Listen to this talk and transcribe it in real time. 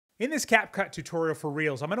In this CapCut tutorial for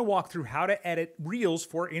Reels, I'm going to walk through how to edit Reels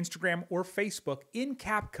for Instagram or Facebook in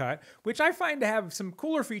CapCut, which I find to have some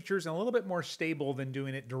cooler features and a little bit more stable than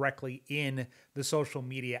doing it directly in the social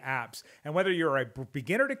media apps. And whether you're a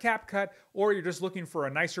beginner to CapCut or you're just looking for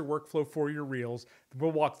a nicer workflow for your Reels,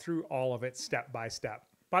 we'll walk through all of it step by step.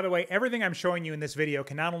 By the way, everything I'm showing you in this video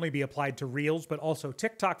can not only be applied to Reels, but also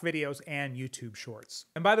TikTok videos and YouTube Shorts.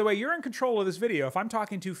 And by the way, you're in control of this video. If I'm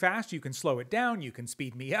talking too fast, you can slow it down, you can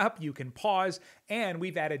speed me up, you can pause, and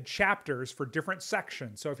we've added chapters for different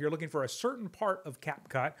sections. So if you're looking for a certain part of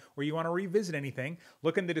CapCut or you want to revisit anything,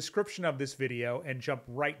 look in the description of this video and jump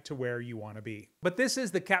right to where you want to be. But this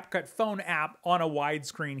is the CapCut phone app on a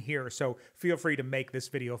widescreen here, so feel free to make this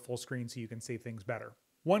video full screen so you can see things better.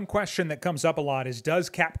 One question that comes up a lot is, does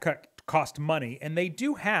CapCut cost money? And they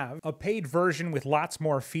do have a paid version with lots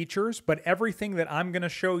more features, but everything that I'm going to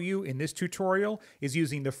show you in this tutorial is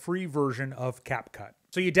using the free version of CapCut.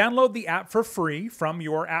 So you download the app for free from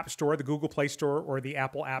your app store, the Google Play Store or the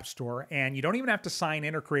Apple App Store, and you don't even have to sign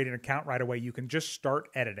in or create an account right away. You can just start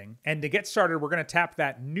editing. And to get started, we're going to tap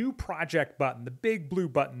that New Project button, the big blue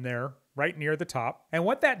button there, right near the top. And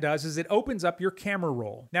what that does is it opens up your camera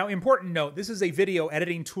roll. Now, important note, this is a video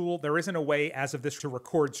editing tool. There isn't a way as of this to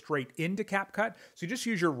record straight into CapCut. So you just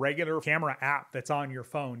use your regular camera app that's on your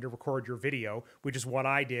phone to record your video, which is what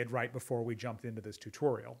I did right before we jumped into this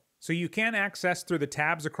tutorial. So you can access through the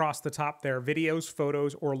tabs across the top there, videos,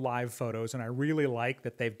 photos, or live photos. And I really like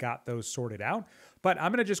that they've got those sorted out. But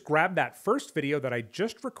I'm gonna just grab that first video that I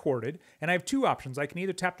just recorded, and I have two options. I can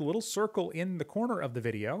either tap the little circle in the corner of the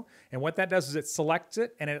video, and what that does is it selects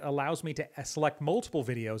it, and it allows me to select multiple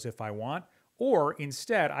videos if I want, or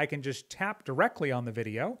instead, I can just tap directly on the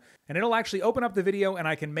video, and it'll actually open up the video, and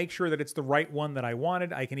I can make sure that it's the right one that I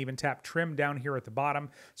wanted. I can even tap trim down here at the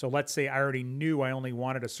bottom. So let's say I already knew I only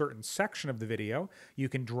wanted a certain section of the video. You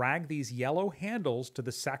can drag these yellow handles to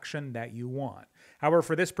the section that you want. However,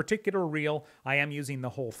 for this particular reel, I am using the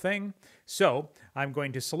whole thing. So I'm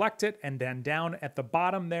going to select it, and then down at the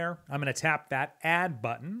bottom there, I'm going to tap that add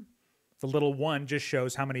button. The little one just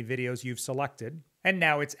shows how many videos you've selected. And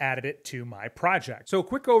now it's added it to my project. So a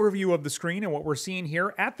quick overview of the screen and what we're seeing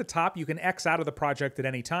here. At the top, you can X out of the project at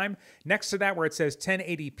any time. Next to that, where it says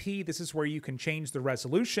 1080p, this is where you can change the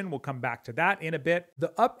resolution. We'll come back to that in a bit.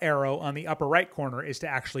 The up arrow on the upper right corner is to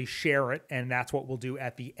actually share it, and that's what we'll do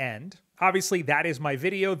at the end. Obviously, that is my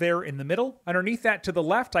video there in the middle. Underneath that to the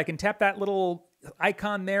left, I can tap that little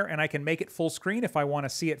icon there and I can make it full screen if I want to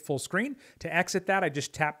see it full screen. To exit that, I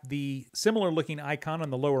just tap the similar looking icon on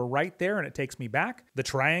the lower right there and it takes me back. The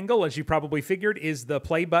triangle, as you probably figured, is the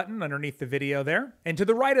play button underneath the video there. And to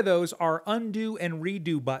the right of those are undo and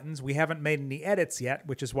redo buttons. We haven't made any edits yet,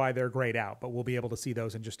 which is why they're grayed out, but we'll be able to see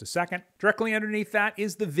those in just a second. Directly underneath that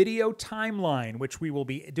is the video timeline, which we will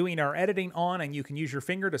be doing our editing on, and you can use your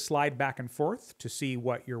finger to slide back and forth to see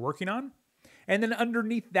what you're working on. And then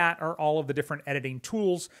underneath that are all of the different editing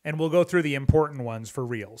tools, and we'll go through the important ones for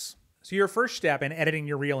Reels. So your first step in editing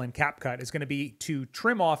your reel in CapCut is going to be to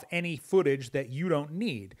trim off any footage that you don't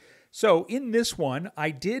need. So in this one,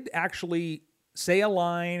 I did actually say a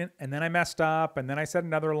line, and then I messed up, and then I said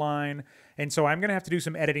another line, and so I'm going to have to do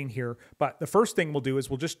some editing here. But the first thing we'll do is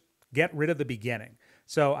we'll just get rid of the beginning.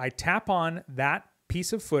 So I tap on that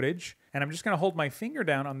piece of footage, and I'm just going to hold my finger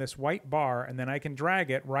down on this white bar, and then I can drag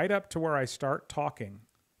it right up to where I start talking.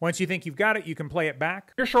 Once you think you've got it, you can play it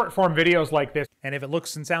back. Your short form videos like this, and if it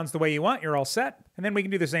looks and sounds the way you want, you're all set. And then we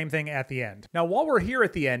can do the same thing at the end. Now, while we're here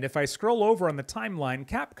at the end, if I scroll over on the timeline,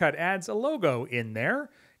 CapCut adds a logo in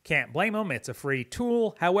there. Can't blame them, it's a free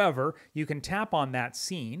tool. However, you can tap on that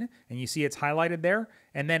scene, and you see it's highlighted there.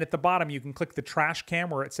 And then at the bottom, you can click the trash cam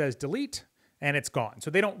where it says delete, and it's gone.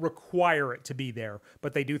 So they don't require it to be there,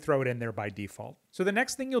 but they do throw it in there by default. So the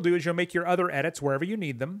next thing you'll do is you'll make your other edits wherever you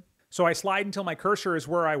need them. So I slide until my cursor is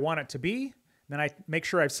where I want it to be. Then I make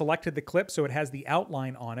sure I've selected the clip so it has the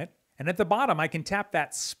outline on it. And at the bottom, I can tap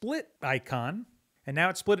that split icon, and now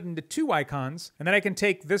it's split into two icons, and then I can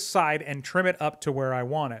take this side and trim it up to where I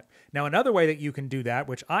want it. Now, another way that you can do that,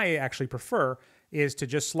 which I actually prefer, is to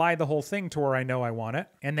just slide the whole thing to where I know I want it,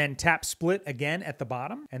 and then tap split again at the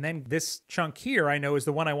bottom. And then this chunk here I know is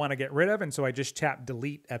the one I want to get rid of, and so I just tap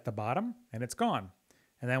delete at the bottom, and it's gone.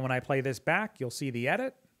 And then when I play this back, you'll see the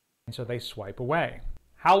edit, and so they swipe away.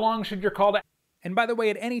 How long should your call to... And by the way,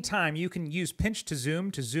 at any time, you can use pinch to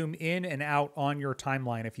zoom in and out on your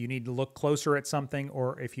timeline if you need to look closer at something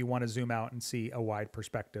or if you want to zoom out and see a wide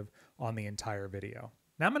perspective on the entire video.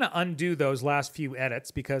 Now I'm going to undo those last few edits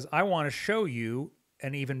because I want to show you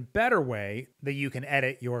an even better way that you can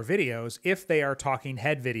edit your videos if they are talking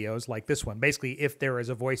head videos like this one, basically if there is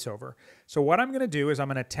a voiceover. So what I'm going to do is I'm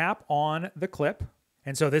going to tap on the clip.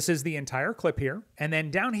 And so this is the entire clip here. And then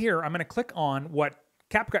down here, I'm going to click on what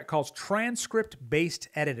CapCut calls transcript-based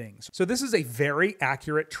editing. So this is a very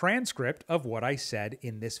accurate transcript of what I said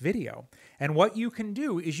in this video. And what you can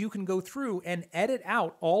do is you can go through and edit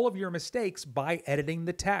out all of your mistakes by editing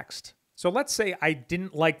the text. So let's say I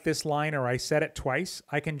didn't like this line or I said it twice.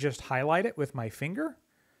 I can just highlight it with my finger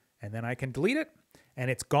and then I can delete it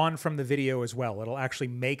and it's gone from the video as well. It'll actually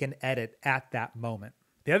make an edit at that moment.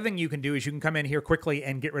 The other thing you can do is you can come in here quickly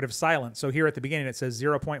and get rid of silence. So here at the beginning, it says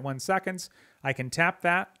 0.1 seconds. I can tap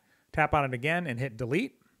that, tap on it again and hit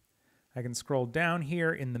delete. I can scroll down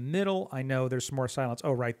here in the middle. I know there's some more silence.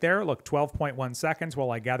 Oh, right there. Look, 12.1 seconds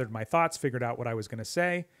while I gathered my thoughts, figured out what I was going to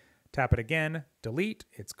say. Tap it again, delete,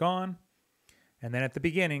 it's gone. And then at the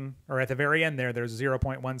beginning, or at the very end there, there's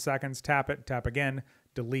 0.1 seconds, tap it, tap again,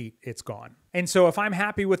 delete, it's gone. And so if I'm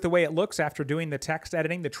happy with the way it looks after doing the text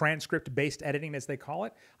editing, the transcript-based editing as they call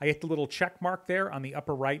it, I hit the little check mark there on the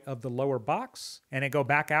upper right of the lower box, and I go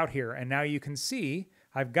back out here, and now you can see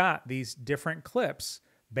I've got these different clips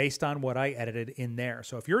based on what I edited in there.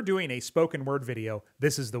 So if you're doing a spoken word video,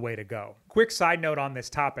 this is the way to go. Quick side note on this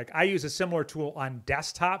topic. I use a similar tool on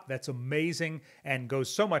desktop that's amazing and goes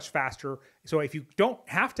so much faster. So if you don't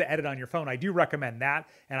have to edit on your phone, I do recommend that,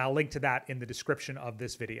 and I'll link to that in the description of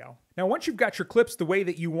this video. Now, once you've got your clips the way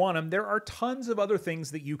that you want them, there are tons of other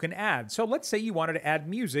things that you can add. So let's say you wanted to add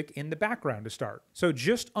music in the background to start. So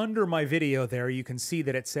just under my video there, you can see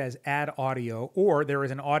that it says add audio, or there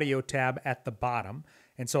is an audio tab at the bottom.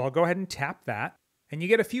 And so I'll go ahead and tap that. And you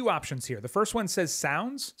get a few options here. The first one says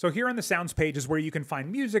sounds. So here on the sounds page is where you can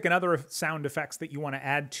find music and other sound effects that you want to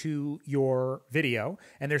add to your video.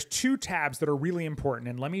 And there's two tabs that are really important.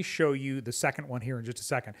 And let me show you the second one here in just a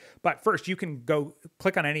second. But first, you can go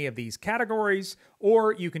click on any of these categories,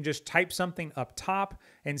 or you can just type something up top.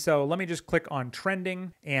 And so let me just click on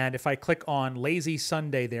trending. And if I click on lazy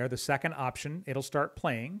Sunday there, the second option, it'll start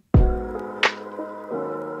playing.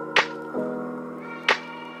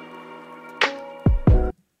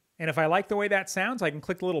 And if I like the way that sounds, I can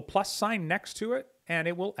click the little plus sign next to it and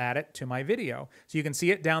it will add it to my video. So you can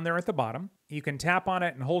see it down there at the bottom. You can tap on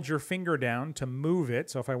it and hold your finger down to move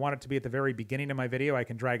it. So if I want it to be at the very beginning of my video, I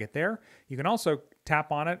can drag it there. You can also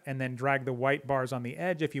tap on it and then drag the white bars on the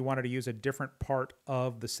edge if you wanted to use a different part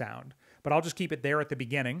of the sound. But I'll just keep it there at the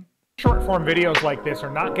beginning. Short form videos like this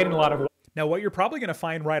are not getting a lot of... Now, what you're probably going to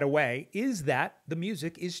find right away is that the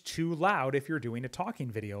music is too loud if you're doing a talking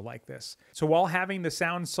video like this. So while having the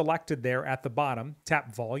sound selected there at the bottom,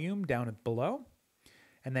 tap volume down below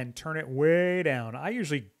and then turn it way down. I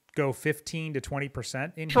usually go 15 to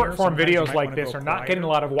 20% in here. Short form videos like this are not getting a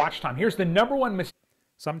lot of watch time. Here's the number one mistake.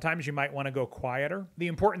 Sometimes you might want to go quieter. The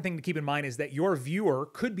important thing to keep in mind is that your viewer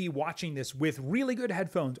could be watching this with really good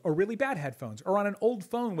headphones or really bad headphones, or on an old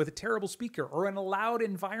phone with a terrible speaker, or in a loud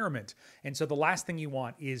environment. And so the last thing you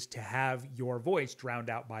want is to have your voice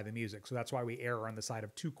drowned out by the music. So that's why we err on the side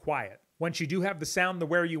of too quiet. Once you do have the sound the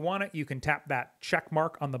where you want it, you can tap that check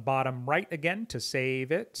mark on the bottom right again to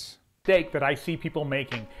save it. Mistake that I see people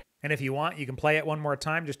making. And if you want, you can play it one more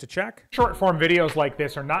time just to check. Short form videos like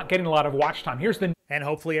this are not getting a lot of watch time. And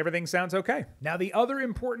hopefully everything sounds okay. Now, the other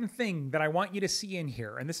important thing that I want you to see in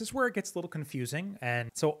here, and this is where it gets a little confusing. And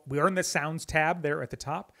so we are in the sounds tab there at the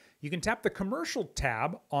top. You can tap the commercial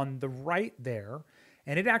tab on the right there,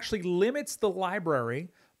 and it actually limits the library,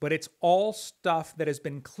 but it's all stuff that has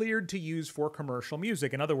been cleared to use for commercial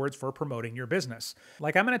music. In other words, for promoting your business.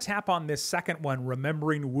 Like, I'm going to tap on this second one,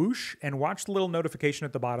 Remembering Whoosh, and watch the little notification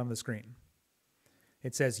at the bottom of the screen.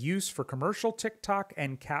 It says use for commercial TikTok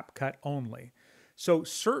and CapCut only. So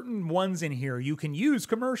certain ones in here you can use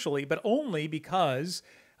commercially, but only because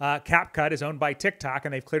CapCut is owned by TikTok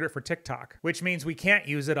and they've cleared it for TikTok, which means we can't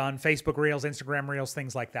use it on Facebook Reels, Instagram Reels,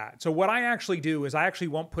 things like that. So what I actually do is I actually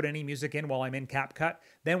won't put any music in while I'm in CapCut.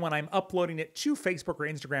 Then when I'm uploading it to Facebook or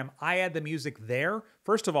Instagram, I add the music there.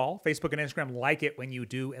 First of all, Facebook and Instagram like it when you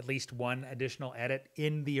do at least one additional edit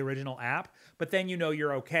in the original app, but then you know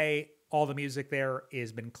you're okay. All the music there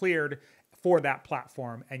has been cleared for that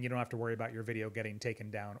platform, and you don't have to worry about your video getting taken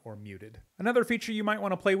down or muted. Another feature you might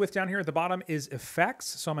want to play with down here at the bottom is effects.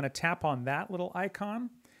 So I'm going to tap on that little icon,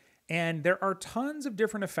 and there are tons of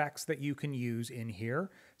different effects that you can use in here.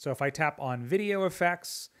 So if I tap on video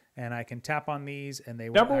effects, and I can tap on these and they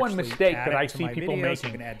will Number one actually mistake add that it I to see my people video, so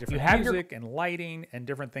making. you can add You different have music and lighting and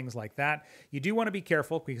different things like that. You do want to be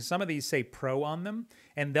careful because some of these say pro on them,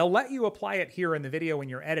 and they'll let you apply it here in the video when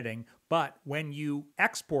you're editing, but when you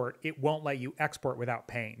export, it won't let you export without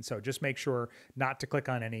paying. So just make sure not to click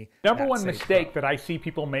on any. Number one mistake that I see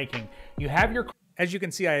people making. You have your... As you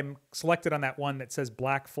can see, I am selected on that one that says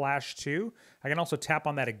Black Flash 2. I can also tap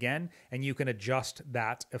on that again, and you can adjust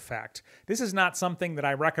that effect. This is not something that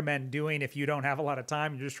I recommend doing if you don't have a lot of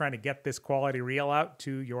time. You're just trying to get this quality reel out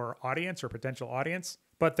to your audience or potential audience.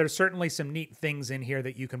 But there's certainly some neat things in here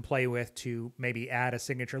that you can play with to maybe add a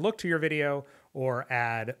signature look to your video or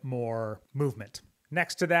add more movement.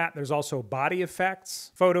 Next to that, there's also body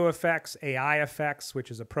effects, photo effects, AI effects, which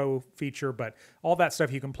is a pro feature, but all that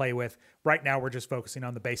stuff you can play with. Right now, we're just focusing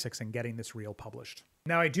on the basics and getting this reel published.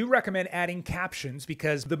 Now, I do recommend adding captions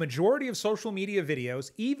because the majority of social media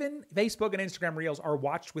videos, even Facebook and Instagram Reels, are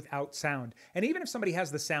watched without sound. And even if somebody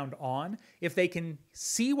has the sound on, if they can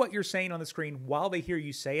see what you're saying on the screen while they hear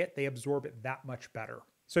you say it, they absorb it that much better.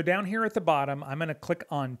 So down here at the bottom, I'm going to click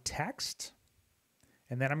on text.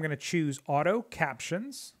 And then I'm going to choose auto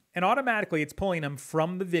captions. And automatically it's pulling them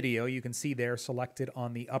from the video. You can see they're selected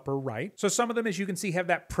on the upper right. So some of them, as you can see, have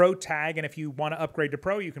that pro tag. And if you want to upgrade to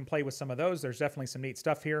pro, you can play with some of those. There's definitely some neat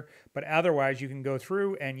stuff here. But otherwise, you can go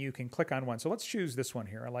through and you can click on one. So let's choose this one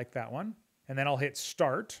here. I like that one. And then I'll hit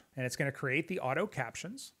start. And it's going to create the auto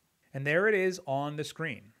captions. And there it is on the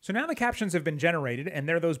screen. So now the captions have been generated, and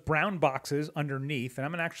there are those brown boxes underneath. And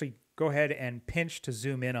I'm going to actually go ahead and pinch to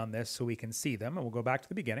zoom in on this so we can see them. And we'll go back to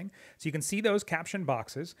the beginning. So you can see those caption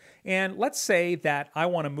boxes. And let's say that I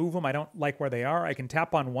want to move them. I don't like where they are. I can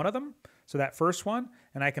tap on one of them. So that first one,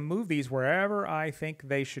 and I can move these wherever I think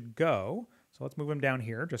they should go. So let's move them down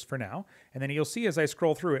here just for now. And then you'll see as I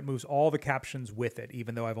scroll through, it moves all the captions with it,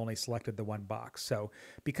 even though I've only selected the one box. So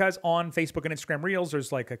because on Facebook and Instagram Reels,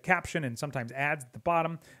 there's like a caption and sometimes ads at the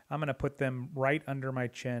bottom, I'm going to put them right under my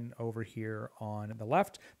chin over here on the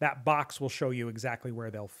left. That box will show you exactly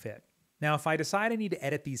where they'll fit. Now, if I decide I need to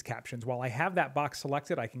edit these captions, while I have that box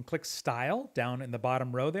selected, I can click Style down in the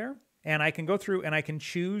bottom row there. And I can go through and I can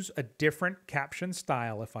choose a different caption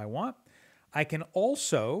style if I want. I can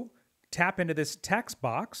also tap into this text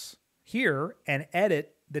box here and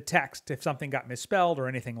edit the text if something got misspelled or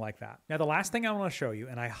anything like that. Now, the last thing I want to show you,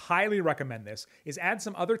 and I highly recommend this, is add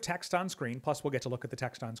some other text on screen, plus we'll get to look at the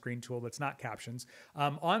text on screen tool that's not captions,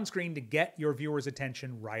 on screen to get your viewers'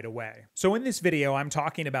 attention right away. So in this video, I'm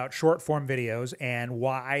talking about short form videos and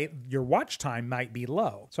why your watch time might be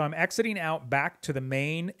low. So I'm exiting out back to the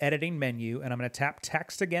main editing menu, and I'm going to tap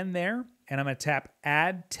text again there, and I'm going to tap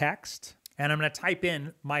add text. And I'm going to type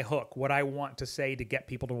in my hook, what I want to say to get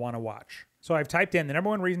people to want to watch. So I've typed in the number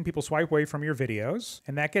one reason people swipe away from your videos,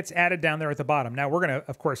 and that gets added down there at the bottom. Now we're going to,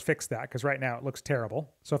 of course, fix that because right now it looks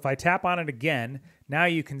terrible. So if I tap on it again, now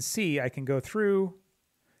you can see I can go through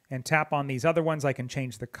and tap on these other ones. I can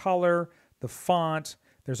change the color, the font.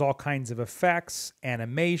 There's all kinds of effects,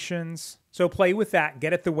 animations. So play with that,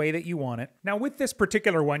 get it the way that you want it. Now with this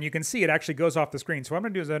particular one, you can see it actually goes off the screen. So what I'm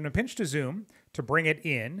gonna do is I'm gonna pinch to zoom to bring it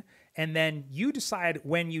in, and then you decide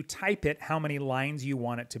when you type it, how many lines you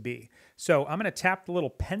want it to be. So I'm gonna tap the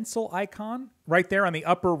little pencil icon right there on the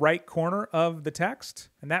upper right corner of the text,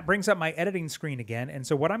 and that brings up my editing screen again. And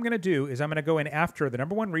so what I'm gonna do is I'm gonna go in after the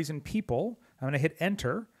number one reason people, I'm gonna hit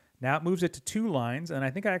enter. Now it moves it to 2 lines, and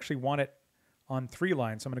I think I actually want it on 3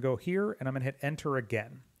 lines. So I'm going to go here and I'm going to hit enter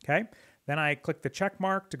again. Okay. Then I click the check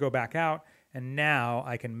mark to go back out. And now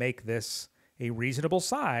I can make this a reasonable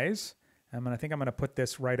size. And I think I'm going to put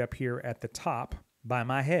this right up here at the top by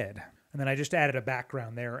my head. And then I just added a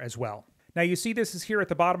background there as well. Now you see this is here at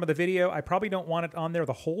the bottom of the video. I probably don't want it on there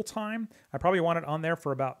the whole time. I probably want it on there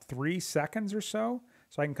for about 3 seconds or so.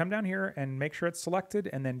 So I can come down here and make sure it's selected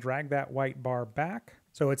and then drag that white bar back.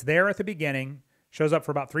 So it's there at the beginning. Shows up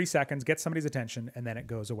for about 3 seconds, gets somebody's attention, and then it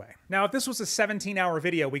goes away. Now, if this was a 17-hour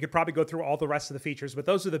video, we could probably go through all the rest of the features, but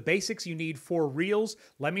those are the basics you need for Reels.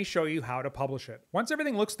 Let me show you how to publish it. Once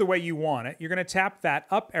everything looks the way you want it, you're gonna tap that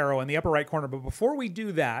up arrow in the upper right corner, but before we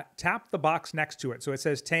do that, tap the box next to it. So it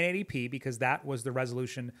says 1080p because that was the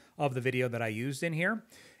resolution of the video that I used in here.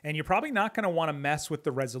 And you're probably not going to want to mess with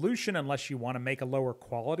the resolution unless you want to make a lower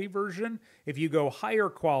quality version. If you go higher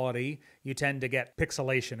quality, you tend to get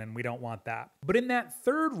pixelation, and we don't want that. But in that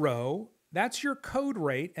third row, that's your code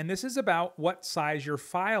rate, and this is about what size your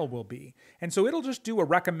file will be. And so it'll just do a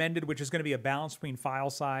recommended, which is going to be a balance between file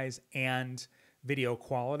size and video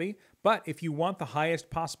quality. But if you want the highest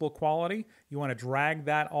possible quality, you want to drag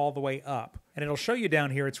that all the way up. And it'll show you down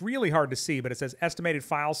here, it's really hard to see, but it says estimated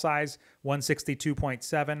file size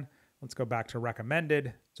 162.7, Let's go back to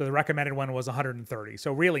recommended. So the recommended one was 130.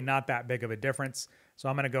 So really not that big of a difference. So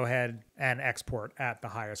I'm going to go ahead and export at the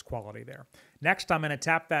highest quality there. Next, I'm going to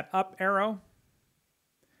tap that up arrow.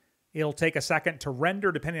 It'll take a second to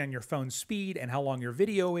render depending on your phone's speed and how long your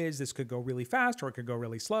video is. This could go really fast or it could go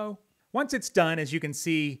really slow. Once it's done, as you can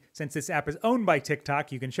see, since this app is owned by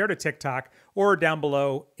TikTok, you can share to TikTok or down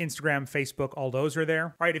below, Instagram, Facebook, all those are there.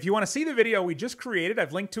 All right, if you want to see the video we just created,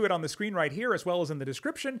 I've linked to it on the screen right here as well as in the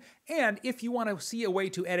description. And if you want to see a way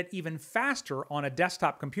to edit even faster on a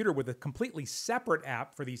desktop computer with a completely separate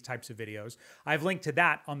app for these types of videos, I've linked to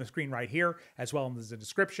that on the screen right here as well as the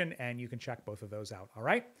description, and you can check both of those out. All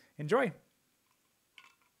right, enjoy.